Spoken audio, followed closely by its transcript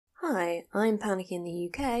Hi, I'm Panicky in the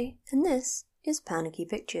UK, and this is Panicky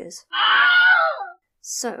Pictures.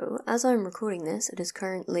 So, as I'm recording this, it is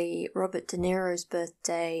currently Robert De Niro's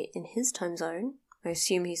birthday in his time zone. I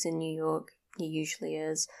assume he's in New York, he usually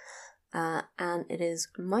is. And it is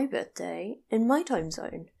my birthday in my time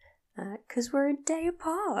zone, because we're a day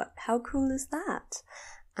apart. How cool is that?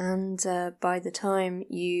 And by the time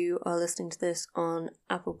you are listening to this on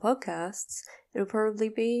Apple Podcasts, it'll probably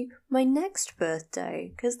be my next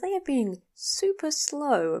birthday, because they are being super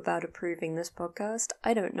slow about approving this podcast.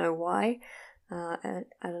 I don't know why. I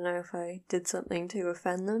don't know if I did something to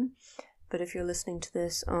offend them, but if you're listening to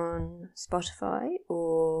this on Spotify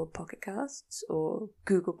or Pocket Casts or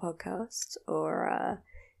Google Podcasts or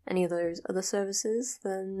any of those other services,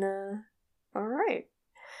 then alright.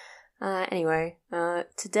 Anyway,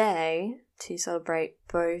 today, to celebrate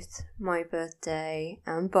both my birthday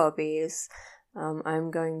and Bobby's, I'm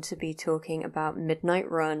going to be talking about Midnight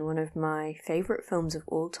Run, one of my favourite films of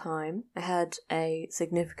all time. I had a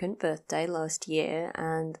significant birthday last year,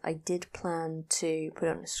 and I did plan to put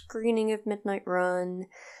on a screening of Midnight Run,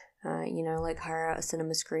 like hire out a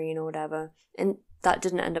cinema screen or whatever, and that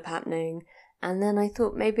didn't end up happening. And then I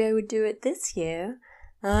thought maybe I would do it this year,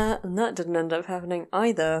 and that didn't end up happening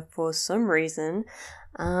either for some reason.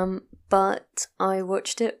 But I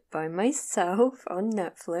watched it by myself on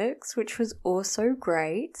Netflix, which was also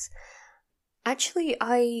great. Actually,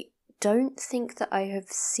 I don't think that I have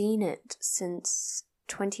seen it since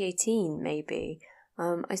 2018, maybe.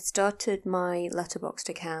 I started my Letterboxd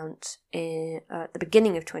account at the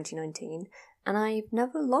beginning of 2019, and I've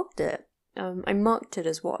never logged it. I marked it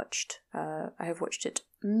as watched. I have watched it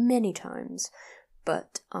many times,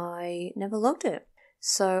 but I never logged it.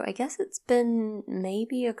 So I guess it's been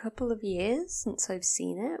maybe a couple of years since I've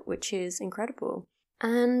seen it, which is incredible.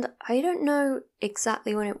 And I don't know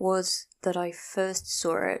exactly when it was that I first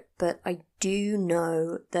saw it, but I do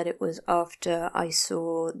know that it was after I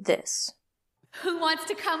saw this. Who wants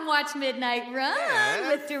to come watch Midnight Run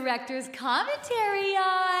with director's commentary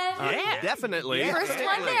on? Yeah, definitely. First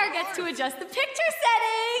one there gets to adjust the picture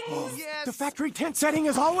settings. Yes. The factory tent setting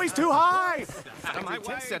is always too high. My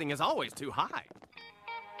tent setting is always too high.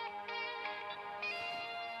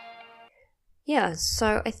 Yeah,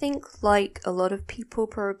 so I think like a lot of people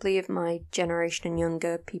probably of my generation and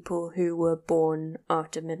younger, people who were born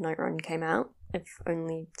after Midnight Run came out, if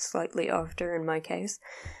only slightly after in my case,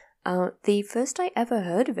 the first I ever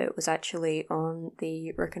heard of it was actually on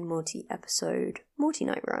the Rick and Morty episode Morty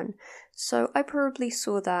Night Run. So I probably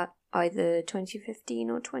saw that either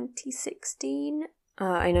 2015 or 2016.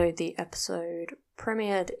 I know the episode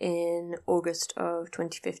premiered in August of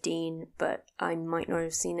 2015, but I might not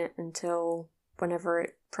have seen it until whenever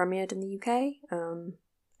it premiered in the UK.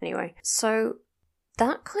 Anyway, so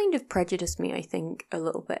that kind of prejudiced me, I think, a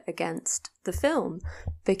little bit against the film,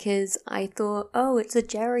 because I thought, oh, it's a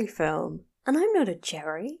Jerry film, and I'm not a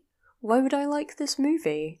Jerry. Why would I like this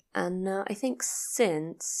movie? And I think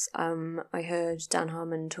since I heard Dan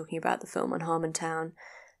Harmon talking about the film on Harmontown,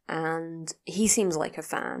 and he seems like a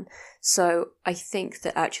fan, so I think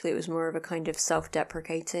that actually it was more of a kind of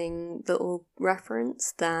self-deprecating little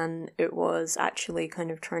reference than it was actually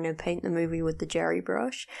kind of trying to paint the movie with the Jerry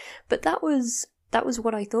brush. But that was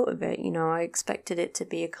what I thought of it. I expected it to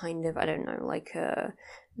be a kind of, I don't know, like a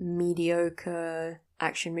mediocre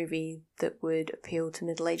action movie that would appeal to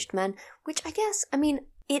middle-aged men, which I guess,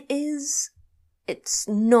 it is. It's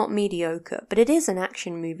not mediocre, but it is an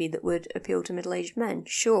action movie that would appeal to middle-aged men.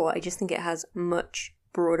 Sure, I just think it has much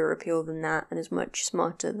broader appeal than that and is much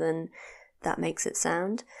smarter than that makes it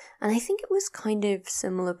sound. And I think it was kind of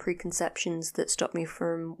similar preconceptions that stopped me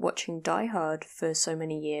from watching Die Hard for so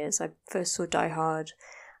many years. I first saw Die Hard,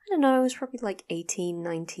 I don't know, I was probably like 18,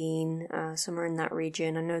 19, somewhere in that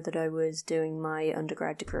region. I know that I was doing my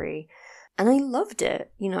undergrad degree, and I loved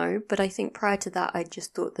it, but I think prior to that I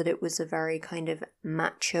just thought that it was a very kind of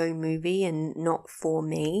macho movie and not for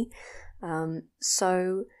me.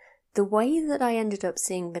 So the way that I ended up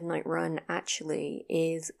seeing Midnight Run actually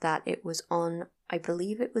is that it was on, I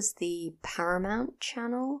believe it was the Paramount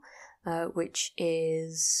channel, which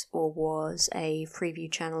is or was a Freeview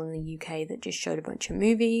channel in the UK that just showed a bunch of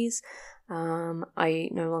movies. I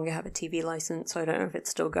no longer have a TV license, so I don't know if it's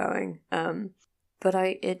still going. But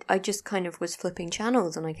I just kind of was flipping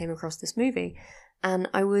channels and I came across this movie and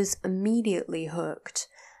I was immediately hooked.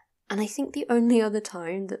 And I think the only other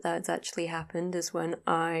time that that's actually happened is when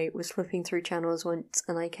I was flipping through channels once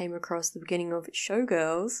and I came across the beginning of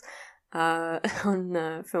Showgirls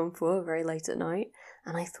on Film 4 very late at night.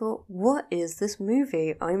 And I thought, what is this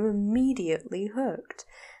movie? I'm immediately hooked.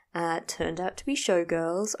 turned out to be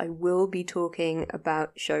Showgirls. I will be talking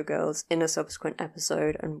about Showgirls in a subsequent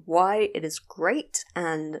episode and why it is great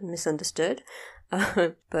and misunderstood.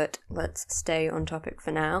 But let's stay on topic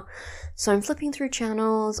for now. So I'm flipping through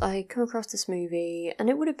channels, I come across this movie, and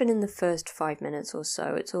it would have been in the first 5 minutes or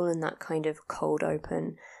so. It's all in that kind of cold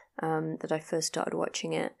open that I first started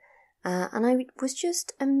watching it. And I was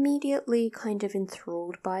just immediately kind of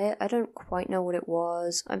enthralled by it. I don't quite know what it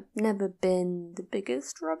was. I've never been the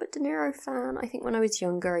biggest Robert De Niro fan. I think when I was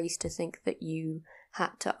younger, I used to think that you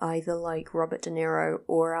had to either like Robert De Niro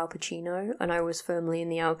or Al Pacino, and I was firmly in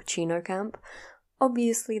the Al Pacino camp.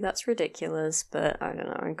 Obviously, that's ridiculous, but I don't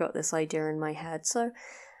know, I got this idea in my head, so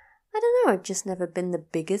I don't know, I've just never been the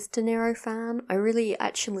biggest De Niro fan. I really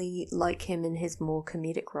actually like him in his more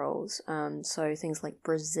comedic roles, so things like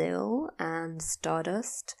Brazil and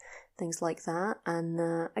Stardust, things like that, and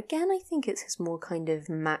again, I think it's his more kind of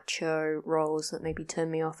macho roles that maybe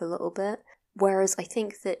turn me off a little bit, whereas I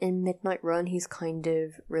think that in Midnight Run, he's kind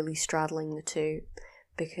of really straddling the two,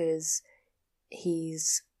 because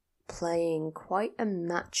he's playing quite a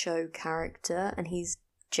macho character, and he's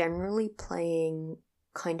generally playing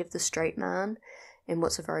kind of the straight man in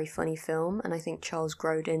what's a very funny film, and I think Charles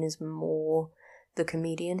Grodin is more the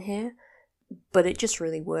comedian here, but it just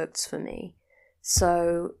really works for me.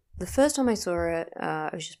 So the first time I saw it, I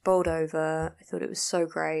was just bowled over. I thought it was so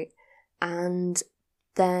great, and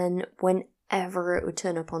then whenever it would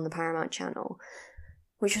turn up on the Paramount channel,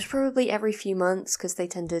 which was probably every few months because they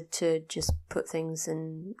tended to just put things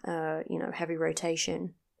in, heavy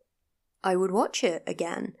rotation, I would watch it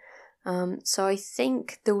again. So I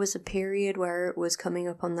think there was a period where it was coming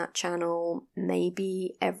up on that channel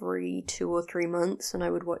maybe every 2 or 3 months, and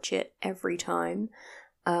I would watch it every time.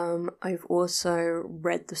 I've also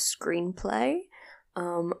read the screenplay.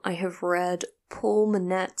 I have read Paul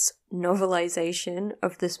Manette's novelization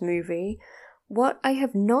of this movie. What I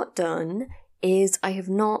have not done is I have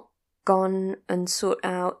not gone and sought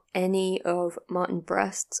out any of Martin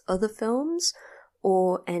Brest's other films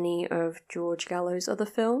or any of George Gallo's other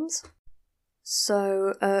films.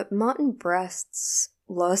 So, Martin Brest's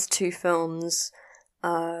last 2 films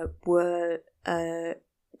were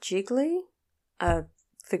Jiggly,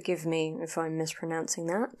 forgive me if I'm mispronouncing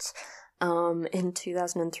that, in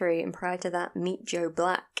 2003, and prior to that, Meet Joe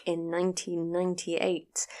Black in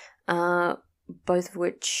 1998. Both of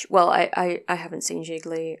which, well, I haven't seen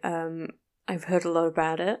Jiggly. I've heard a lot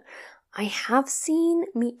about it. I have seen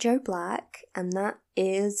Meet Joe Black, and that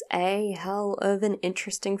is a hell of an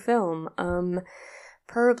interesting film.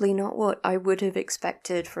 Probably not what I would have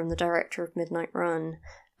expected from the director of Midnight Run.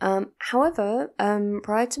 However,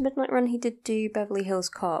 prior to Midnight Run, he did do Beverly Hills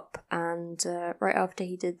Cop, and right after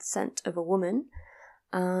he did Scent of a Woman.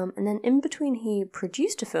 And then in between he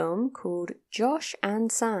produced a film called Josh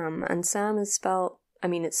and Sam is spelled,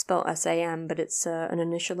 it's spelled S-A-M, but it's an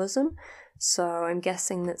initialism, so I'm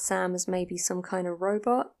guessing that Sam is maybe some kind of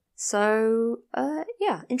robot. So,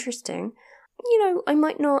 yeah, interesting. I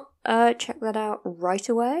might not check that out right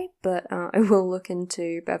away, but I will look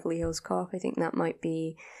into Beverly Hills Cop. I think that might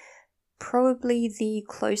be probably the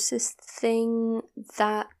closest thing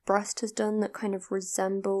that Brest has done that kind of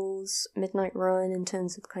resembles Midnight Run in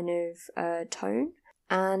terms of kind of tone.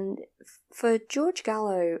 And for George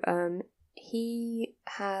Gallo, he's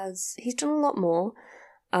done a lot more.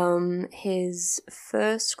 His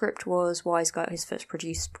first script was Wise Guys. His first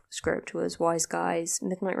produced script was Wise Guys.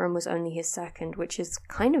 Midnight Run was only his second, which is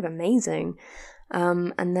kind of amazing.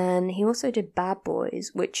 And then he also did Bad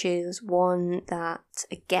Boys, which is one that,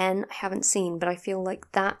 again, I haven't seen, but I feel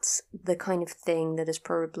like that's the kind of thing that is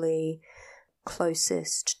probably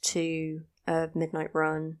closest to Midnight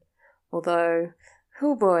Run. Although,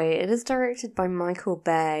 oh boy, it is directed by Michael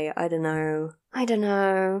Bay. I don't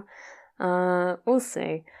know. We'll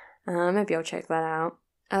see. Maybe I'll check that out.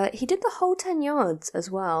 He did The Whole 10 Yards as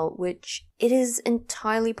well, which it is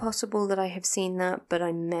entirely possible that I have seen that, but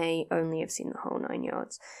I may only have seen The Whole 9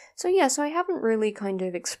 Yards. So I haven't really kind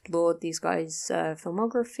of explored these guys'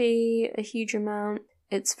 filmography a huge amount.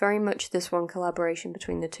 It's very much this one collaboration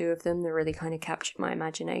between the two of them that really kind of captured my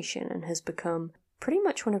imagination and has become pretty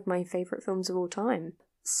much one of my favourite films of all time.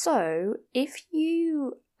 So, if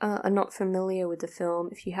you are not familiar with the film,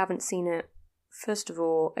 if you haven't seen it, first of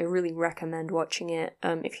all, I really recommend watching it.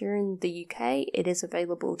 If you're in the UK, it is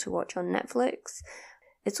available to watch on Netflix.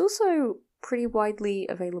 It's also pretty widely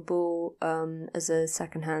available as a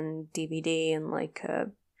secondhand DVD in like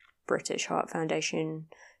a British Heart Foundation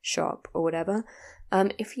shop or whatever.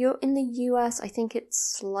 If you're in the US, I think it's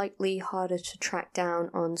slightly harder to track down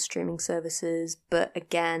on streaming services, but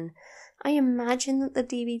again, I imagine that the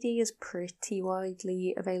DVD is pretty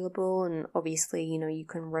widely available, and obviously, you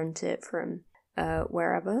can rent it from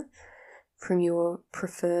wherever, from your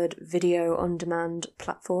preferred video on demand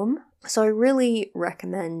platform. So I really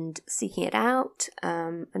recommend seeking it out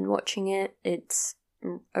and watching it. It's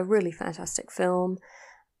a really fantastic film.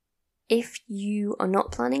 If you are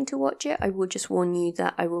not planning to watch it, I will just warn you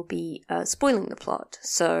that I will be spoiling the plot.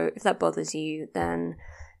 So if that bothers you, then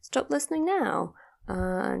stop listening now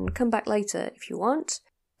and come back later if you want.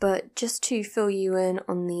 But just to fill you in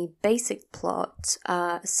on the basic plot,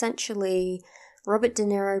 essentially Robert De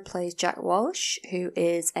Niro plays Jack Walsh, who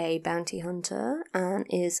is a bounty hunter and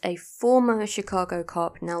is a former Chicago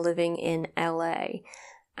cop now living in LA.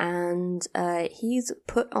 And he's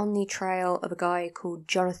put on the trail of a guy called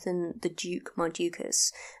Jonathan the Duke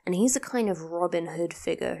Mardukas, and he's a kind of Robin Hood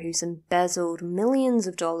figure who's embezzled millions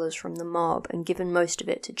of dollars from the mob and given most of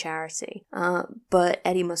it to charity. But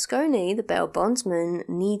Eddie Moscone, the bail bondsman,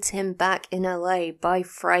 needs him back in LA by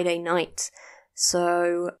Friday night.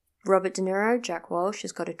 So Robert De Niro, Jack Walsh,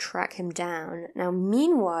 has got to track him down. Now,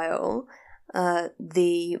 meanwhile,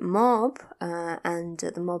 the mob and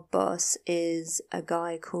the mob boss is a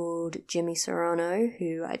guy called Jimmy Serrano,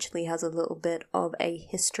 who actually has a little bit of a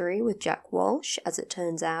history with Jack Walsh, as it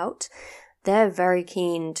turns out. They're very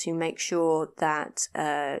keen to make sure that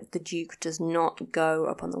the Duke does not go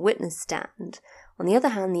up on the witness stand. On the other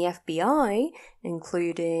hand, the FBI,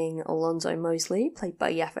 including Alonzo Mosley, played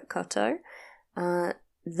by Yaphet Kotto,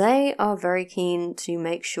 they are very keen to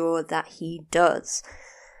make sure that he does.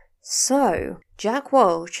 So, Jack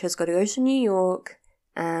Walsh has got to go to New York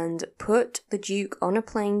and put the Duke on a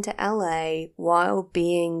plane to LA while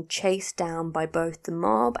being chased down by both the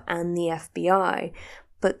mob and the FBI.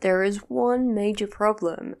 But there is one major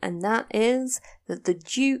problem, and that is that the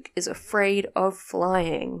Duke is afraid of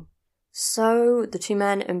flying. So, the two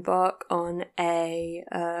men embark on a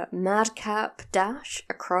madcap dash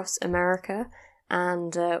across America,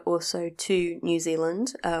 and also to New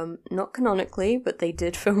Zealand, not canonically, but they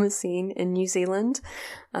did film a scene in New Zealand,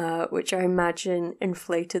 which I imagine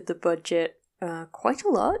inflated the budget quite a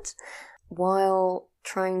lot, while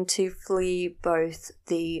trying to flee both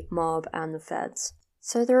the mob and the feds.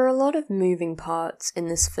 So there are a lot of moving parts in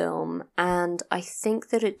this film, and I think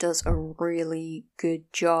that it does a really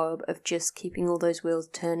good job of just keeping all those wheels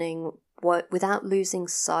turning without losing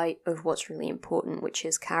sight of what's really important, which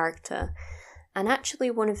is character. And actually,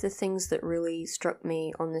 one of the things that really struck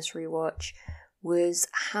me on this rewatch was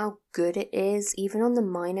how good it is, even on the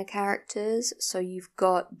minor characters. So you've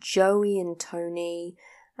got Joey and Tony,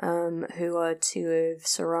 who are two of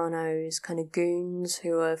Serrano's kind of goons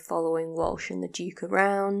who are following Walsh and the Duke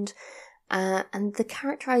around. And the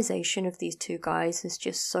characterization of these two guys is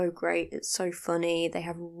just so great. It's so funny. They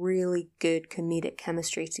have really good comedic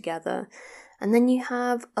chemistry together. And then you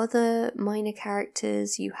have other minor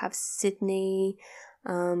characters. You have Sydney,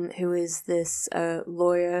 who is this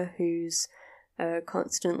lawyer who's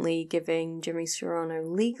constantly giving Jimmy Serrano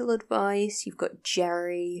legal advice. You've got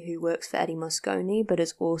Jerry, who works for Eddie Moscone, but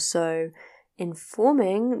is also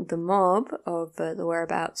informing the mob of the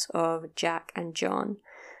whereabouts of Jack and John.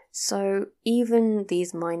 So even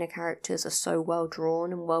these minor characters are so well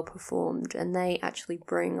drawn and well performed, and they actually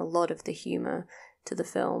bring a lot of the humour to the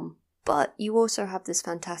film. But you also have this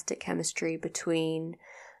fantastic chemistry between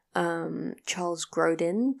Charles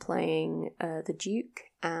Grodin playing the Duke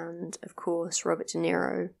and, of course, Robert De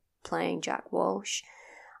Niro playing Jack Walsh.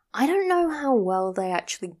 I don't know how well they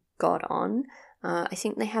actually got on. I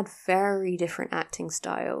think they had very different acting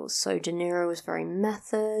styles. So De Niro was very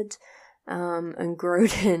method, and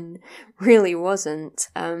Grodin really wasn't.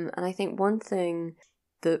 And I think one thing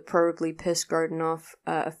that probably pissed Grodin off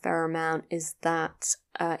a fair amount is that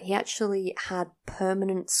he actually had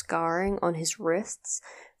permanent scarring on his wrists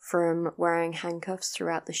from wearing handcuffs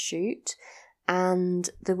throughout the shoot,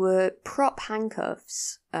 and there were prop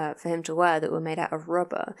handcuffs for him to wear that were made out of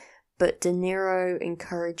rubber, but De Niro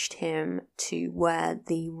encouraged him to wear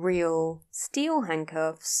the real steel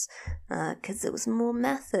handcuffs because it was more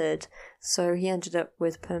method. So he ended up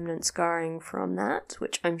with permanent scarring from that,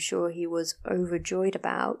 which I'm sure he was overjoyed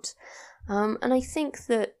about. And I think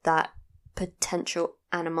that potential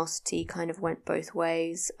animosity kind of went both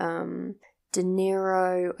ways. De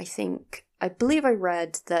Niro, I believe I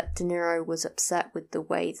read that De Niro was upset with the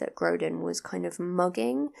way that Grodin was kind of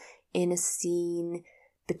mugging in a scene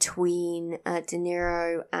between De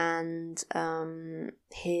Niro and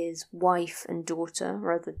his wife and daughter,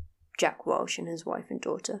 rather Jack Walsh and his wife and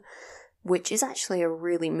daughter, which is actually a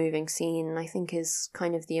really moving scene and I think is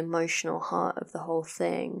kind of the emotional heart of the whole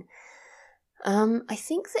thing. I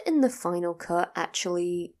think that in the final cut,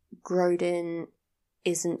 actually, Grodin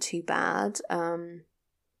isn't too bad.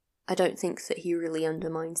 I don't think that he really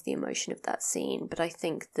undermines the emotion of that scene, but I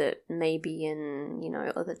think that maybe in,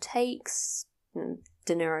 other takes,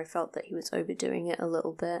 De Niro felt that he was overdoing it a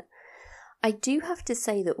little bit. I do have to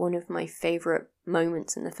say that one of my favourite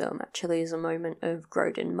moments in the film actually is a moment of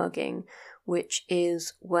Grodin mugging, which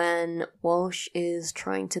is when Walsh is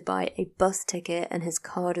trying to buy a bus ticket and his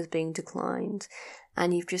card is being declined,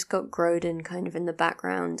 and you've just got Grodin kind of in the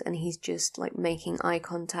background, and he's just like making eye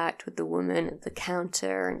contact with the woman at the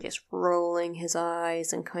counter and just rolling his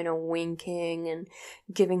eyes and kind of winking and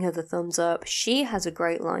giving her the thumbs up. She has a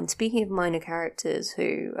great line. Speaking of minor characters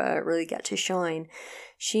who really get to shine,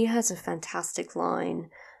 she has a fantastic line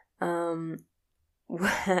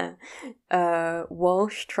where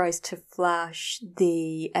Walsh tries to flash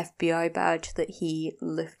the FBI badge that he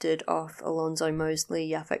lifted off Alonzo Mosley,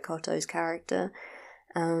 Yaphet Kotto's character,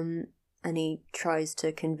 and he tries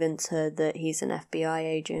to convince her that he's an FBI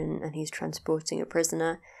agent and he's transporting a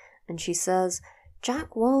prisoner, and she says,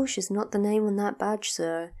 "Jack Walsh is not the name on that badge,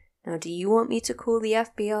 sir. Now, do you want me to call the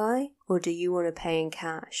FBI, or do you want to pay in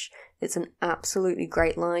cash?" It's an absolutely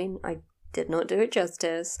great line. I did not do it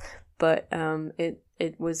justice, but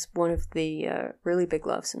it was one of the really big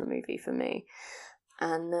loves in the movie for me.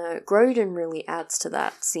 And Grodin really adds to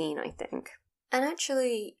that scene, I think. And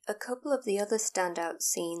actually, a couple of the other standout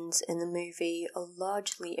scenes in the movie are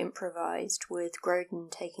largely improvised, with Grodin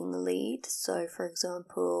taking the lead. So, for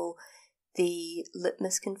example, the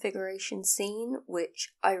litmus configuration scene,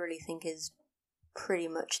 which I really think is pretty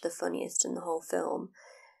much the funniest in the whole film,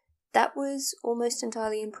 that was almost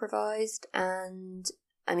entirely improvised, and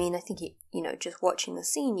I mean, I think, just watching the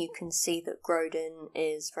scene, you can see that Grodin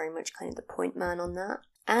is very much kind of the point man on that.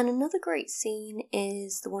 And another great scene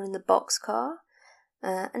is the one in the boxcar.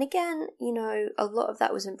 And again, a lot of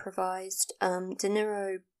that was improvised. De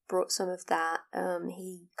Niro brought some of that.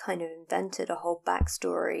 He kind of invented a whole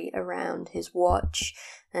backstory around his watch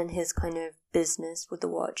and his kind of business with the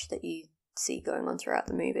watch that you see going on throughout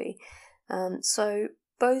the movie. So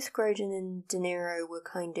both Grodin and De Niro were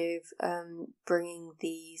kind of bringing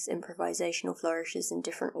these improvisational flourishes in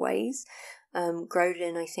different ways.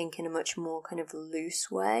 Grodin, I think, in a much more kind of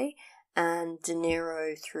loose way, and De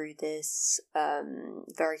Niro through this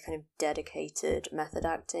very kind of dedicated method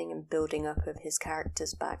acting and building up of his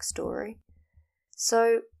character's backstory.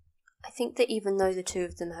 So I think that even though the two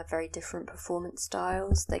of them have very different performance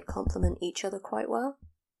styles, they complement each other quite well.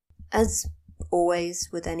 As always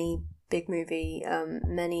with any big movie,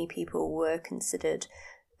 many people were considered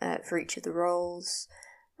for each of the roles.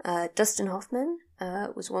 Dustin Hoffman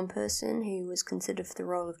was one person who was considered for the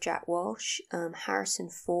role of Jack Walsh. Harrison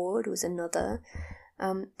Ford was another.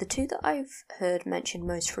 The two that I've heard mentioned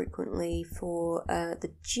most frequently for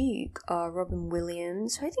the Duke are Robin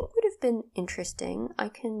Williams, who I think would have been interesting. I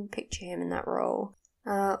can picture him in that role.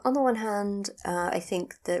 On the one hand, I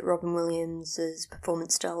think that Robin Williams'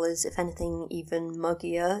 performance style is, if anything, even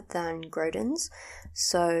muggier than Grodin's,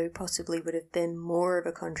 so possibly would have been more of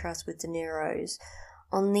a contrast with De Niro's.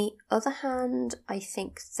 On the other hand, I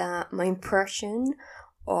think that my impression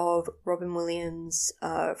of Robin Williams,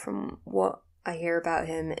 from what I hear about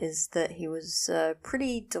him, is that he was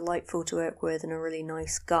pretty delightful to work with and a really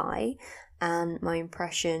nice guy, and my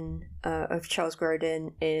impression of Charles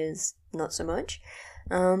Grodin is not so much.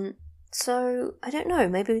 So, I don't know,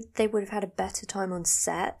 maybe they would have had a better time on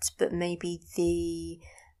set, but maybe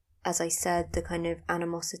as I said, the kind of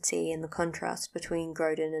animosity and the contrast between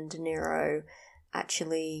Grodin and De Niro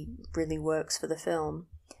actually really works for the film.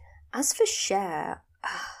 As for Cher,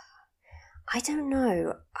 I don't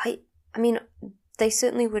know. I mean, they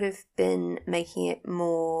certainly would have been making it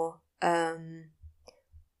more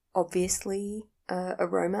obviously a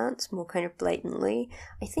romance, more kind of blatantly.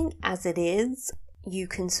 I think as it is, you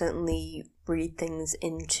can certainly read things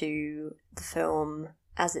into the film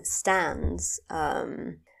as it stands.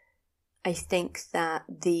 I think that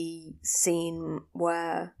the scene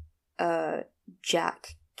where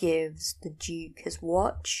Jack gives the Duke his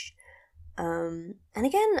watch, and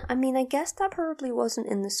again, I mean, I guess that probably wasn't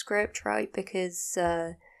in the script, right? Because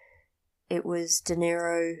it was De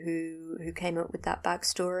Niro who came up with that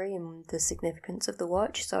backstory and the significance of the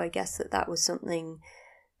watch, so I guess that was something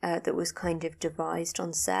that was kind of devised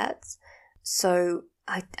on set. So,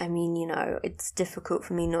 I mean, it's difficult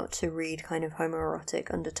for me not to read kind of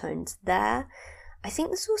homoerotic undertones there. I think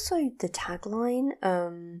there's also the tagline,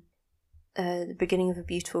 the beginning of a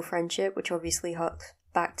beautiful friendship, which obviously harks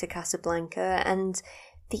back to Casablanca, and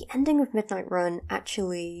the ending of Midnight Run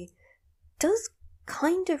actually does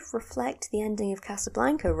kind of reflect the ending of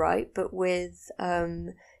Casablanca, right? But with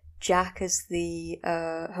Jack as the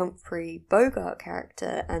Humphrey Bogart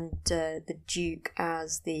character and the Duke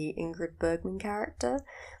as the Ingrid Bergman character.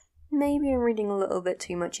 Maybe I'm reading a little bit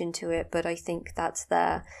too much into it, but I think that's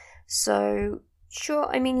there. So, sure,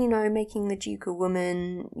 I mean, making the Duke a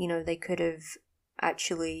woman, they could have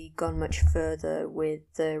actually gone much further with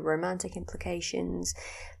the romantic implications.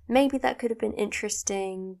 Maybe that could have been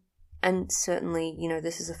interesting, and certainly,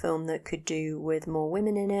 this is a film that could do with more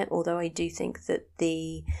women in it, although I do think that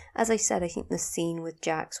as I said, I think the scene with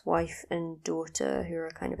Jack's wife and daughter, who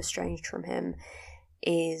are kind of estranged from him,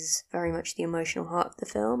 is very much the emotional heart of the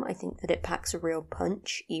film. I think that it packs a real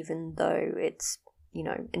punch, even though it's,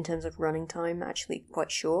 in terms of running time, actually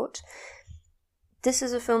quite short. This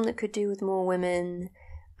is a film that could do with more women.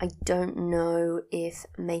 I don't know if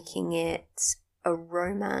making it a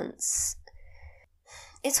romance...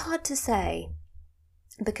 It's hard to say,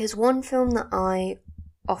 because one film that I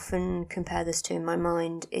often compare this to in my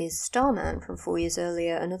mind is Starman from 4 years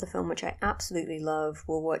earlier, another film which I absolutely love,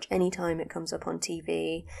 will watch anytime it comes up on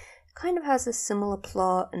TV. Kind of has a similar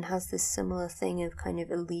plot and has this similar thing of kind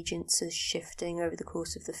of allegiances shifting over the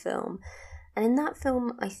course of the film. And in that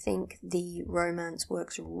film, I think the romance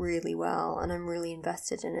works really well, and I'm really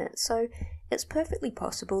invested in it. So it's perfectly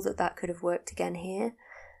possible that that could have worked again here.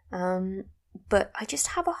 But I just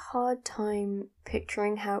have a hard time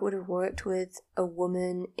picturing how it would have worked with a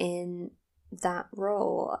woman in that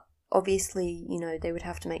role. Obviously, they would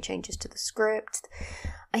have to make changes to the script.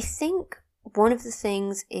 I think one of the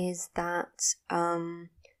things is that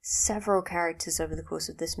several characters over the course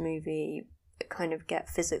of this movie kind of get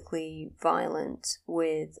physically violent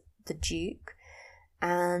with the Duke,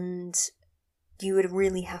 and you would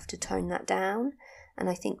really have to tone that down. And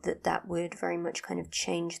I think that would very much kind of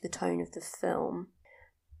change the tone of the film.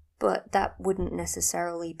 But that wouldn't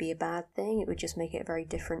necessarily be a bad thing. It would just make it a very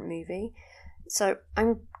different movie. So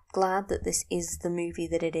I'm glad that this is the movie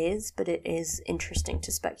that it is, but it is interesting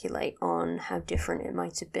to speculate on how different it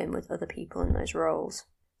might have been with other people in those roles.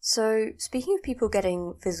 So, speaking of people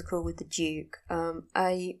getting physical with the Duke,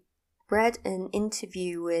 I read an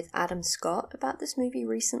interview with Adam Scott about this movie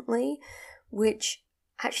recently, which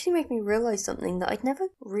actually made me realise something that I'd never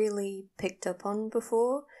really picked up on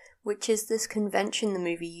before, which is this convention the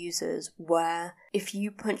movie uses where if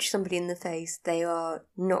you punch somebody in the face, they are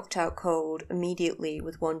knocked out cold immediately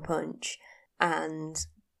with one punch, and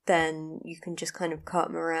then you can just kind of cart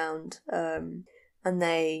them around, and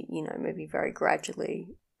they, maybe very gradually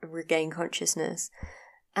regain consciousness.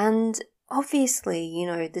 And obviously,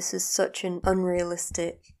 this is such an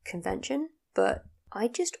unrealistic convention, but I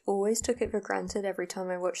just always took it for granted every time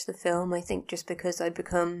I watched the film. I think just because I'd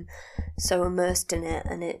become so immersed in it,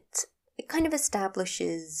 and it kind of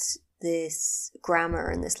establishes this grammar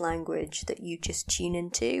and this language that you just tune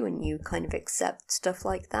into and you kind of accept stuff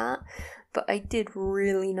like that. But I did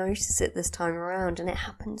really notice it this time around, and it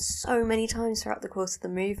happened so many times throughout the course of the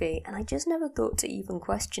movie, and I just never thought to even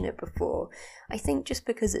question it before. I think just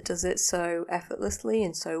because it does it so effortlessly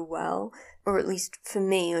and so well, or at least for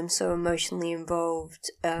me, I'm so emotionally involved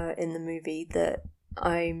in the movie that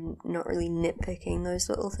I'm not really nitpicking those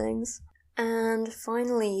little things. And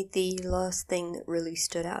finally, the last thing that really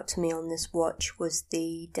stood out to me on this watch was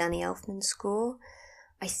the Danny Elfman score.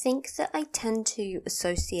 I think that I tend to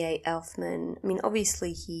associate Elfman, I mean,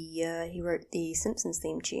 obviously he wrote the Simpsons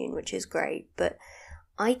theme tune, which is great, but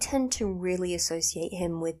I tend to really associate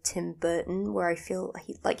him with Tim Burton, where I feel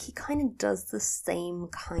he kind of does the same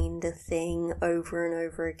kind of thing over and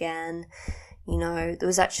over again. There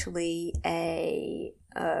was actually a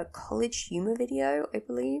College Humor video, I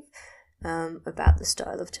believe, about the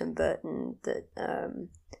style of Tim Burton that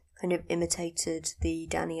kind of imitated the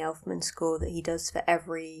Danny Elfman score that he does for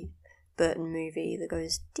every Burton movie that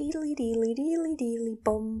goes deedly deedly deedly deedly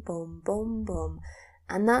bom bom bom bom.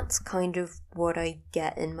 And that's kind of what I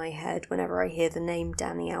get in my head whenever I hear the name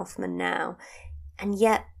Danny Elfman now. And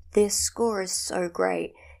yet, this score is so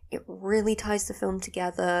great. It really ties the film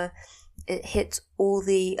together. It hits all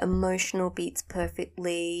the emotional beats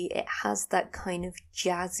perfectly. It has that kind of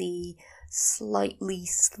jazzy, slightly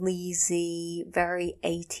sleazy, very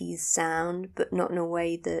 80s sound, but not in a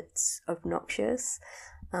way that's obnoxious.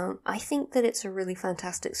 I think that it's a really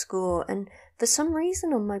fantastic score, and for some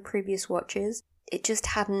reason on my previous watches, it just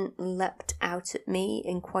hadn't leapt out at me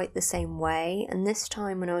in quite the same way, and this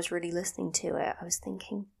time when I was really listening to it, I was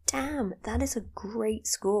thinking, damn, that is a great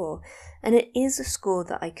score. And it is a score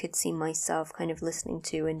that I could see myself kind of listening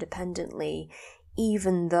to independently,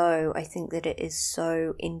 even though I think that it is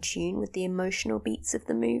so in tune with the emotional beats of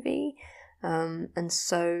the movie, and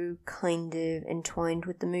so kind of entwined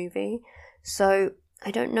with the movie. So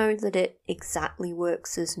I don't know that it exactly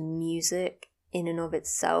works as music in and of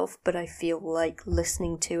itself, but I feel like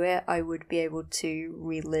listening to it, I would be able to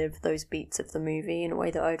relive those beats of the movie in a way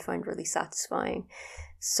that I would find really satisfying.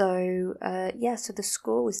 So, so the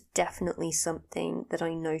score was definitely something that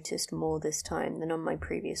I noticed more this time than on my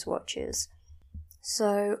previous watches.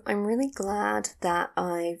 So, I'm really glad that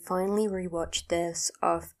I finally rewatched this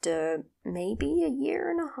after maybe a year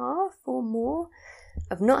and a half or more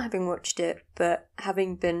of not having watched it, but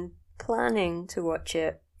having been planning to watch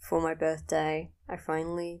it for my birthday. I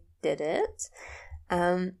finally did it.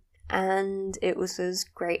 And it was as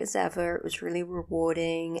great as ever. It was really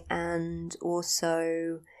rewarding and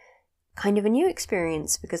also kind of a new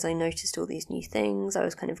experience because I noticed all these new things. I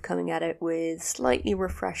was kind of coming at it with slightly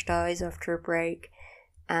refreshed eyes after a break,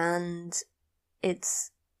 and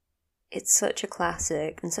it's such a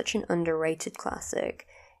classic and such an underrated classic.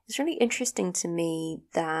 It's really interesting to me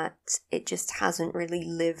that it just hasn't really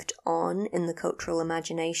lived on in the cultural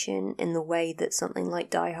imagination in the way that something like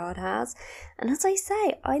Die Hard has. And as I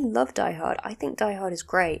say, I love Die Hard. I think Die Hard is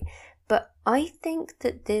great. But I think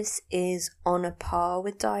that this is on a par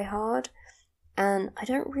with Die Hard. And I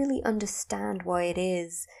don't really understand why it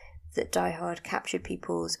is that Die Hard captured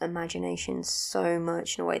people's imagination so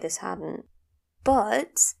much in a way this hadn't.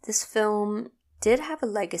 But this film did have a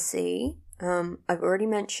legacy. I've already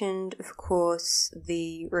mentioned, of course,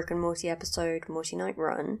 the Rick and Morty episode, Morty Night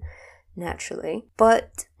Run, naturally.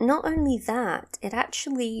 But not only that, it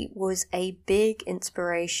actually was a big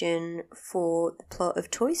inspiration for the plot of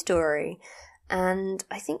Toy Story. And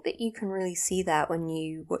I think that you can really see that when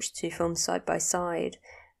you watch the two films side by side,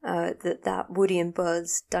 that Woody and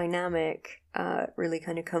Buzz dynamic really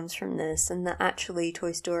kind of comes from this, and that actually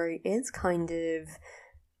Toy Story is kind of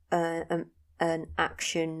an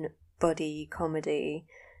action buddy comedy,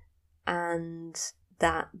 and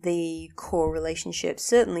that the core relationship,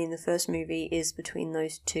 certainly in the first movie, is between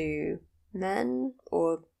those two men,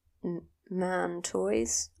 or man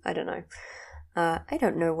toys, I don't know. I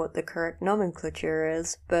don't know what the correct nomenclature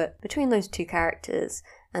is, but between those two characters,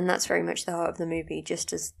 and that's very much the heart of the movie,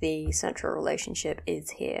 just as the central relationship is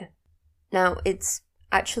here. Now, it's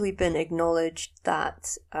actually been acknowledged that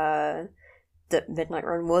Midnight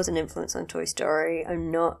Run was an influence on Toy Story. I'm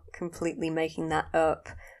not completely making that up,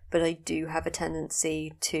 but I do have a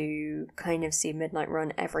tendency to kind of see Midnight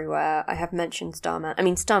Run everywhere. I have mentioned Starman. I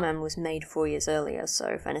mean, Starman was made 4 years earlier, so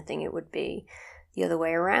if anything, it would be the other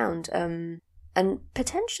way around. And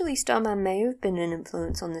potentially Starman may have been an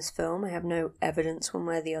influence on this film. I have no evidence one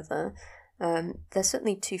way or the other. There's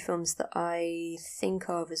certainly two films that I think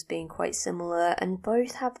of as being quite similar, and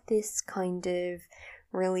both have this kind of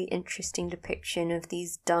really interesting depiction of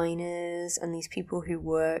these diners and these people who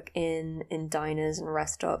work in diners and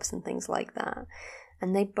rest stops and things like that.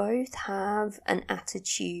 And they both have an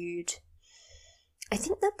attitude. I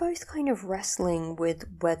think they're both kind of wrestling with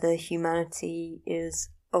whether humanity is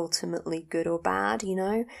ultimately good or bad, you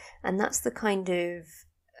know? And that's the kind of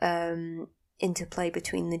interplay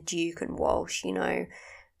between the Duke and Walsh, you know?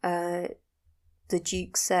 The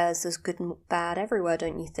Duke says there's good and bad everywhere,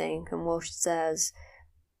 don't you think? And Walsh says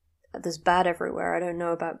there's bad everywhere, I don't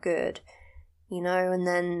know about good, you know? And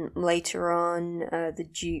then later on, the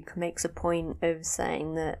Duke makes a point of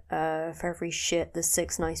saying that for every shit there's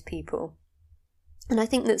 6 nice people. And I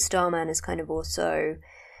think that Starman is kind of also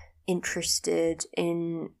interested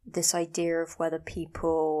in this idea of whether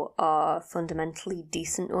people are fundamentally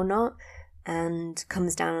decent or not, and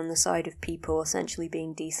comes down on the side of people essentially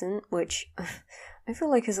being decent, which I feel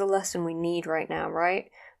like is a lesson we need right now, right?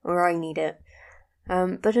 Or I need it.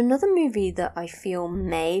 But another movie that I feel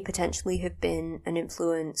may potentially have been an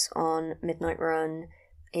influence on Midnight Run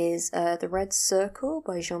is The Red Circle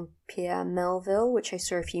by Jean-Pierre Melville, which I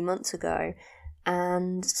saw a few months ago.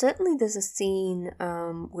 And certainly there's a scene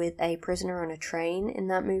with a prisoner on a train in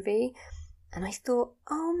that movie. And I thought,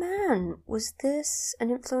 oh man, was this an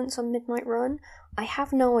influence on Midnight Run? I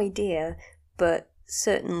have no idea, but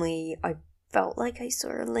certainly I felt like I saw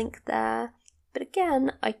a link there. But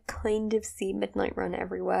again, I kind of see Midnight Run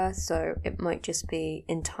everywhere, so it might just be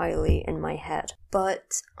entirely in my head.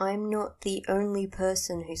 But I'm not the only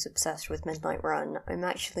person who's obsessed with Midnight Run. I'm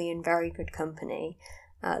actually in very good company.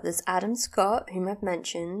 There's Adam Scott, whom I've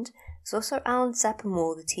mentioned. There's also Alan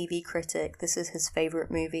Sepinwall, the TV critic. This is his favourite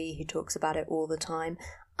movie. He talks about it all the time.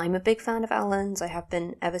 I'm a big fan of Alan's. I have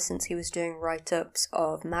been ever since he was doing write-ups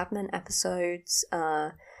of Mad Men episodes.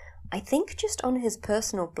 I think just on his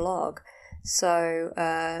personal blog. So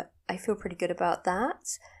I feel pretty good about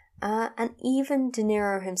that. And even De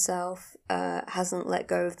Niro himself hasn't let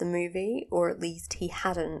go of the movie, or at least he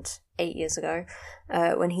hadn't 8 years ago,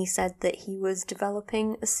 when he said that he was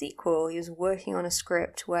developing a sequel. He was working on a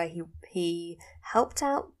script where he helped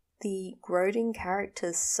out the Grodin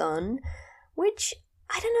character's son, which,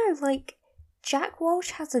 I don't know, like, Jack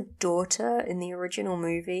Walsh has a daughter in the original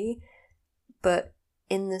movie, but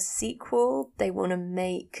in the sequel, they want to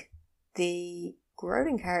make the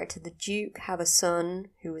Grodin character, the Duke, have a son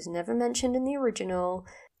who was never mentioned in the original,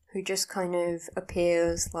 who just kind of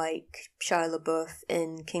appears like Shia LaBeouf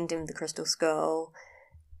in Kingdom of the Crystal Skull,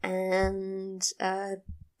 and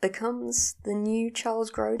becomes the new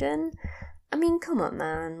Charles Grodin. I mean, come on,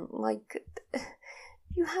 man. Like,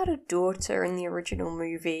 you had a daughter in the original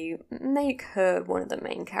movie, make her one of the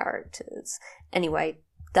main characters. Anyway,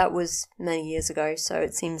 that was many years ago, so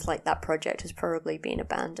it seems like that project has probably been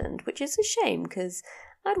abandoned, which is a shame, because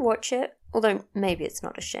I'd watch it, although maybe it's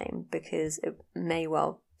not a shame, because it may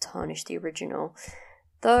well tarnish the original.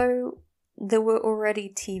 Though, there were already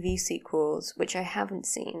TV sequels, which I haven't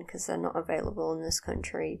seen, because they're not available in this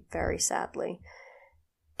country, very sadly.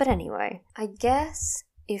 But anyway, I guess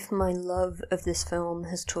if my love of this film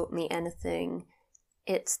has taught me anything,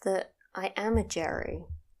 it's that I am a Jerry.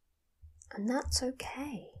 And that's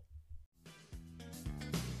okay.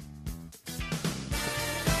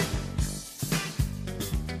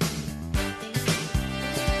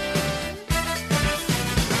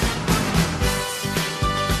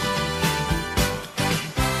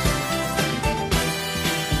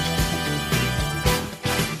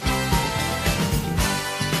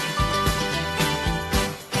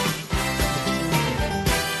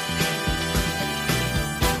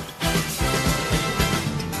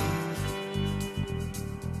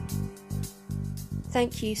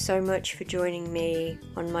 Thank you so much for joining me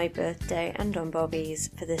on my birthday and on Bobby's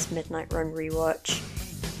for this Midnight Run rewatch.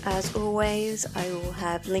 As always, I will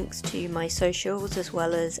have links to my socials as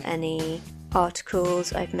well as any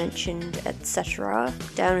articles I've mentioned, etc.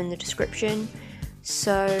 down in the description.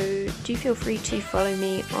 So do feel free to follow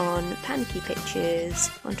me on Panicky Pictures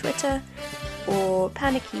on Twitter or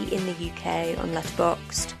Panicky in the UK on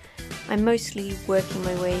Letterboxd. I'm mostly working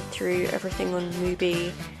my way through everything on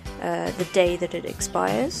Mubi the day that it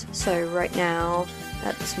expires, so right now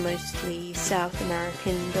that's mostly South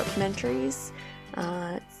American documentaries,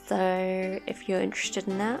 so if you're interested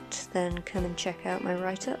in that, then come and check out my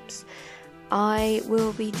write-ups. I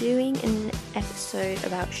will be doing an episode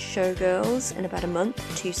about Showgirls in about a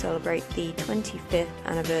month to celebrate the 25th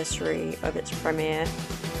anniversary of its premiere.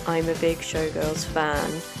 I'm a big Showgirls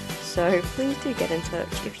fan, so please do get in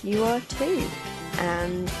touch if you are too.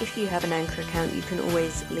 And if you have an Anchor account, you can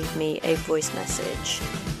always leave me a voice message,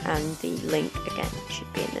 and the link again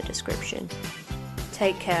should be in the description.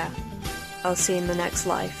 Take care. I'll see you in the next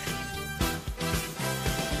life.